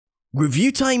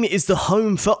ReviewTyme is the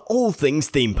home for all things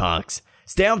theme parks.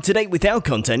 Stay up to date with our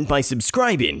content by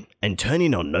subscribing and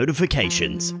turning on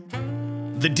notifications.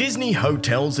 The Disney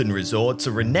hotels and resorts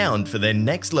are renowned for their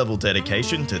next-level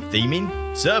dedication to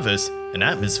theming, service, and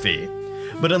atmosphere.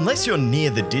 But unless you're near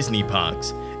the Disney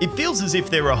parks, it feels as if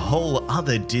they're a whole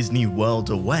other Disney world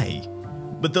away.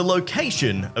 But the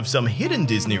location of some hidden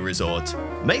Disney resorts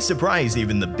may surprise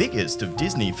even the biggest of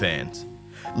Disney fans.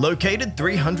 Located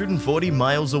 340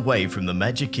 miles away from the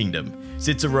Magic Kingdom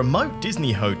sits a remote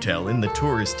Disney hotel in the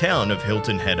tourist town of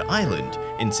Hilton Head Island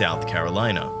in South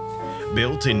Carolina.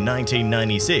 Built in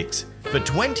 1996, for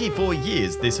 24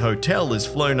 years this hotel has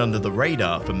flown under the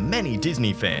radar for many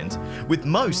Disney fans, with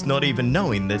most not even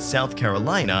knowing that South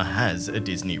Carolina has a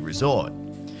Disney resort.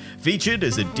 Featured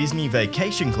as a Disney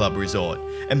Vacation Club resort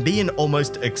and being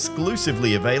almost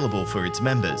exclusively available for its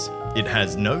members, it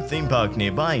has no theme park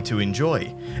nearby to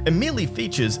enjoy and merely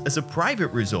features as a private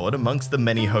resort amongst the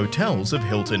many hotels of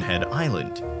Hilton Head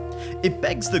Island. It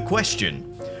begs the question,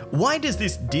 why does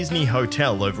this Disney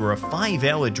hotel over a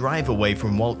 5-hour drive away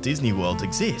from Walt Disney World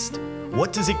exist?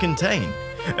 What does it contain?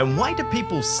 And why do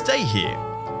people stay here?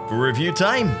 For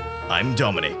ReviewTyme, I'm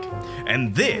Dominic,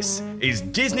 and this is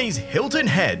Disney's Hilton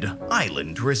Head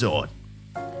Island Resort.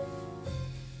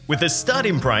 With a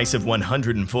starting price of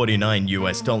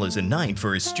 $149 a night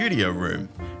for a studio room,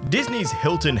 Disney's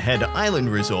Hilton Head Island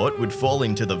Resort would fall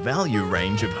into the value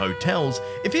range of hotels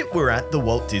if it were at the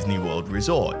Walt Disney World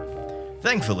Resort.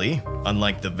 Thankfully,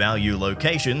 unlike the value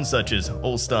locations such as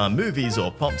All-Star Movies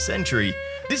or Pop Century,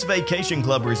 this vacation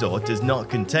club resort does not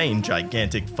contain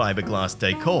gigantic fiberglass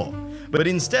decor, but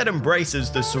instead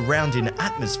embraces the surrounding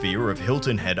atmosphere of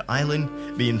Hilton Head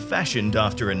Island, being fashioned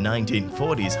after a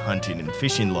 1940s hunting and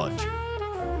fishing lodge.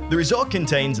 The resort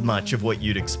contains much of what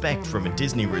you'd expect from a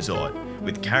Disney resort,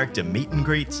 with character meet and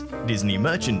greets, Disney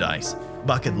merchandise,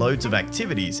 bucket loads of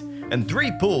activities, and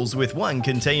 3 pools with one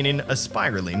containing a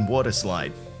spiraling water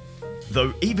slide.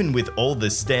 Though even with all the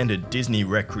standard Disney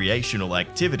recreational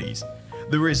activities,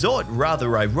 the resort,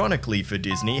 rather ironically for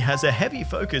Disney, has a heavy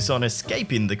focus on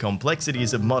escaping the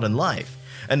complexities of modern life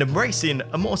and embracing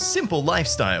a more simple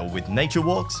lifestyle with nature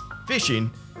walks,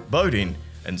 fishing, boating,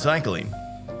 and cycling.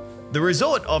 The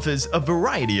resort offers a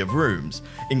variety of rooms,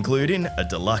 including a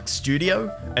deluxe studio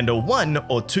and a 1-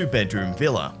 or 2-bedroom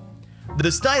villa. The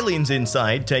stylings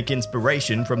inside take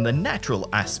inspiration from the natural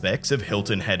aspects of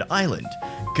Hilton Head Island,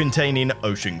 containing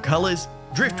ocean colors,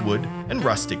 driftwood, and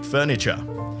rustic furniture.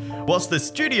 Whilst the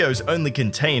studios only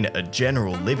contain a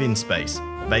general living space,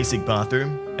 basic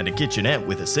bathroom, and a kitchenette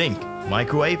with a sink,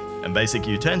 microwave, and basic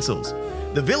utensils,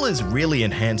 the villas really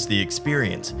enhance the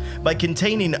experience by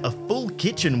containing a full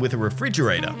kitchen with a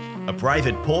refrigerator, a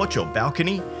private porch or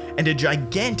balcony, and a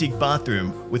gigantic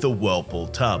bathroom with a whirlpool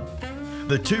tub.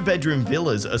 The 2-bedroom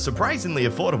villas are surprisingly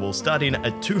affordable, starting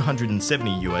at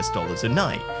 $270 a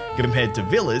night, compared to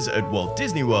villas at Walt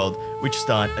Disney World, which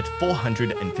start at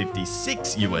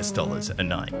 $456 a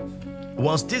night.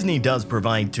 Whilst Disney does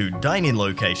provide 2 dining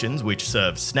locations which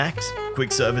serve snacks,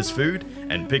 quick service food,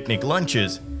 and picnic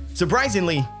lunches,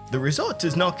 surprisingly, the resort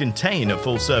does not contain a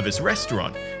full-service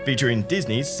restaurant featuring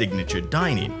Disney's signature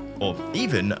dining, or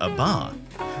even a bar.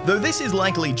 Though this is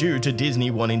likely due to Disney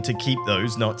wanting to keep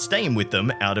those not staying with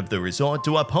them out of the resort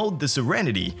to uphold the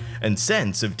serenity and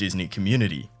sense of Disney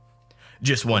community.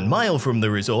 Just 1 mile from the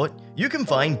resort, you can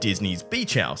find Disney's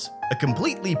Beach House, a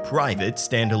completely private,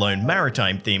 standalone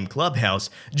maritime-themed clubhouse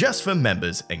just for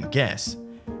members and guests.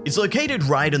 It's located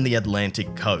right on the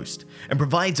Atlantic coast and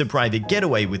provides a private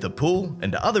getaway with a pool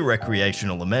and other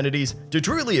recreational amenities to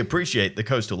truly appreciate the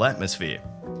coastal atmosphere.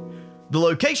 The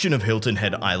location of Hilton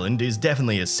Head Island is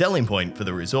definitely a selling point for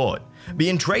the resort,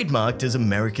 being trademarked as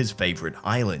America's favorite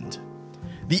island.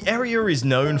 The area is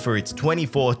known for its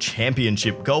 24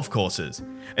 championship golf courses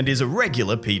and is a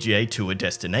regular PGA Tour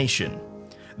destination.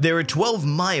 There are 12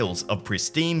 miles of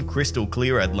pristine,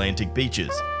 crystal-clear Atlantic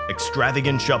beaches,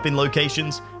 extravagant shopping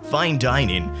locations, fine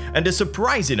dining, and a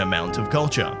surprising amount of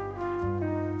culture.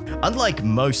 Unlike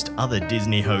most other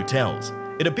Disney hotels,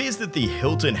 it appears that the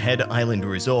Hilton Head Island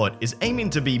Resort is aiming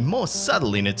to be more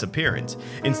subtle in its appearance,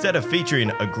 instead of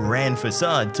featuring a grand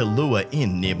facade to lure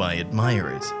in nearby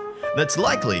admirers. That's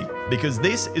likely because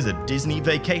this is a Disney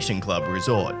Vacation Club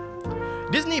resort.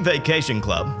 Disney Vacation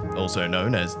Club, also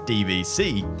known as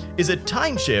DVC, is a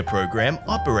timeshare program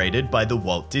operated by the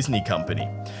Walt Disney Company,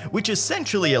 which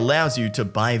essentially allows you to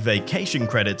buy vacation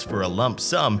credits for a lump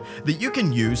sum that you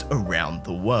can use around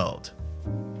the world.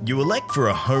 You elect for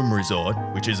a home resort,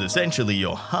 which is essentially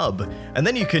your hub, and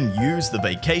then you can use the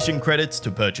vacation credits to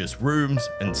purchase rooms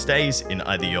and stays in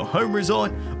either your home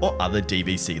resort or other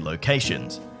DVC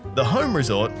locations. The home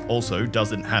resort also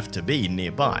doesn't have to be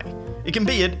nearby. It can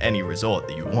be at any resort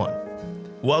that you want.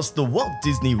 Whilst the Walt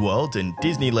Disney World and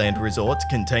Disneyland resorts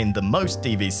contain the most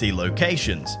DVC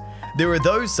locations, there are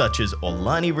those such as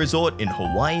Aulani Resort in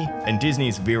Hawaii and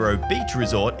Disney's Vero Beach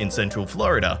Resort in Central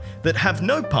Florida that have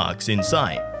no parks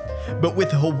inside. But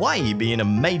with Hawaii being a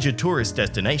major tourist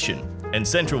destination and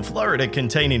Central Florida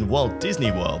containing Walt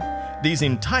Disney World, these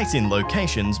enticing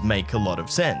locations make a lot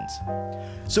of sense.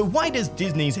 So why does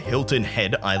Disney's Hilton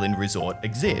Head Island Resort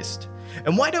exist?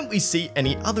 And why don't we see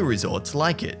any other resorts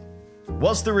like it?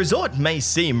 Whilst the resort may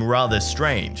seem rather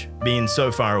strange, being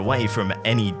so far away from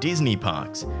any Disney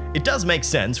parks, it does make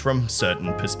sense from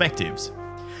certain perspectives.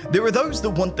 There are those that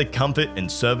want the comfort and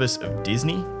service of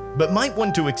Disney, but might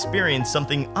want to experience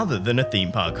something other than a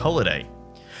theme park holiday.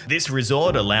 This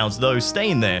resort allows those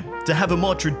staying there to have a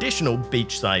more traditional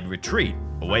beachside retreat,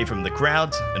 away from the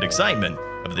crowds and excitement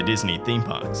of the Disney theme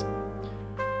parks.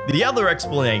 The other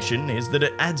explanation is that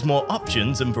it adds more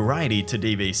options and variety to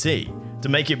DVC, to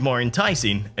make it more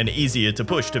enticing and easier to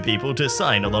push to people to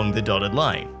sign along the dotted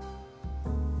line.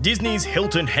 Disney's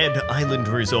Hilton Head Island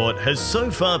Resort has so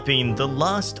far been the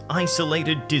last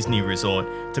isolated Disney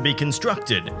resort to be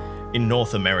constructed in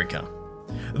North America.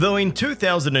 Though in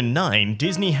 2009,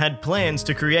 Disney had plans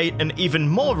to create an even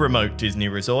more remote Disney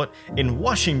resort in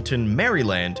Washington,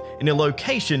 Maryland, in a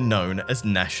location known as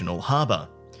National Harbor.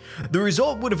 The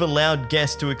resort would have allowed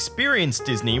guests to experience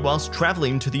Disney whilst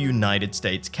traveling to the United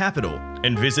States capital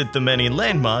and visit the many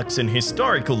landmarks and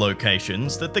historical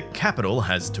locations that the capital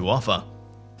has to offer.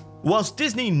 Whilst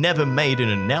Disney never made an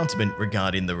announcement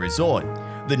regarding the resort,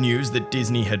 the news that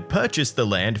Disney had purchased the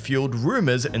land fueled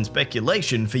rumors and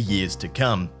speculation for years to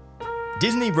come.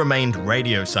 Disney remained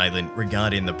radio silent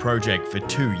regarding the project for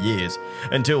 2 years,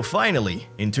 until finally,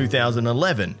 in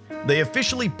 2011, they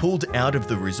officially pulled out of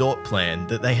the resort plan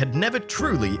that they had never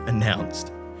truly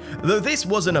announced. Though this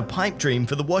wasn't a pipe dream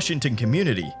for the Washington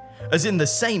community, as in the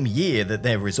same year that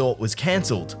their resort was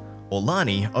cancelled,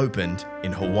 Aulani opened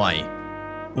in Hawaii.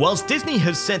 Whilst Disney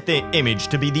has set their image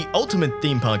to be the ultimate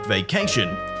theme park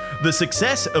vacation, the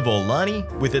success of Aulani,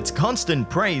 with its constant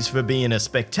praise for being a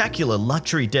spectacular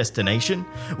luxury destination,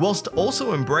 whilst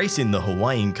also embracing the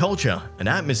Hawaiian culture and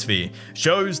atmosphere,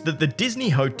 shows that the Disney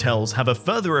hotels have a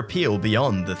further appeal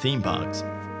beyond the theme parks.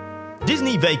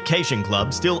 Disney Vacation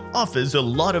Club still offers a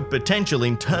lot of potential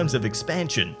in terms of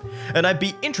expansion, and I'd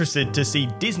be interested to see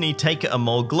Disney take a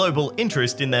more global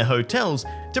interest in their hotels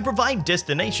to provide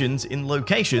destinations in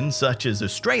locations such as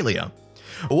Australia.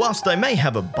 Whilst I may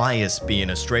have a bias being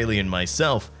Australian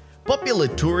myself, popular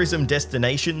tourism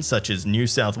destinations such as New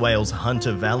South Wales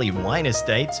Hunter Valley Wine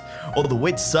Estates or the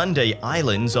Whitsunday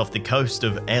Islands off the coast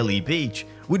of Airlie Beach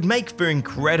would make for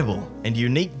incredible and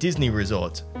unique Disney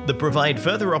resorts that provide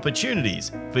further opportunities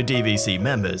for DVC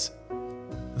members.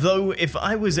 Though if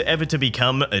I was ever to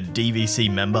become a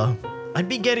DVC member, I'd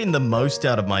be getting the most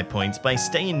out of my points by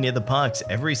staying near the parks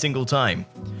every single time.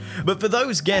 But for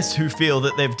those guests who feel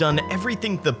that they've done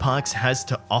everything the parks has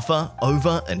to offer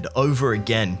over and over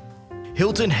again,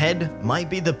 Hilton Head might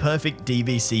be the perfect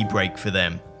DVC break for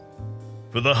them.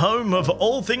 For the home of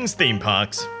all things theme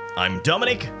parks, I'm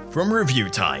Dominic from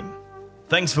ReviewTyme.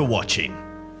 Thanks for watching.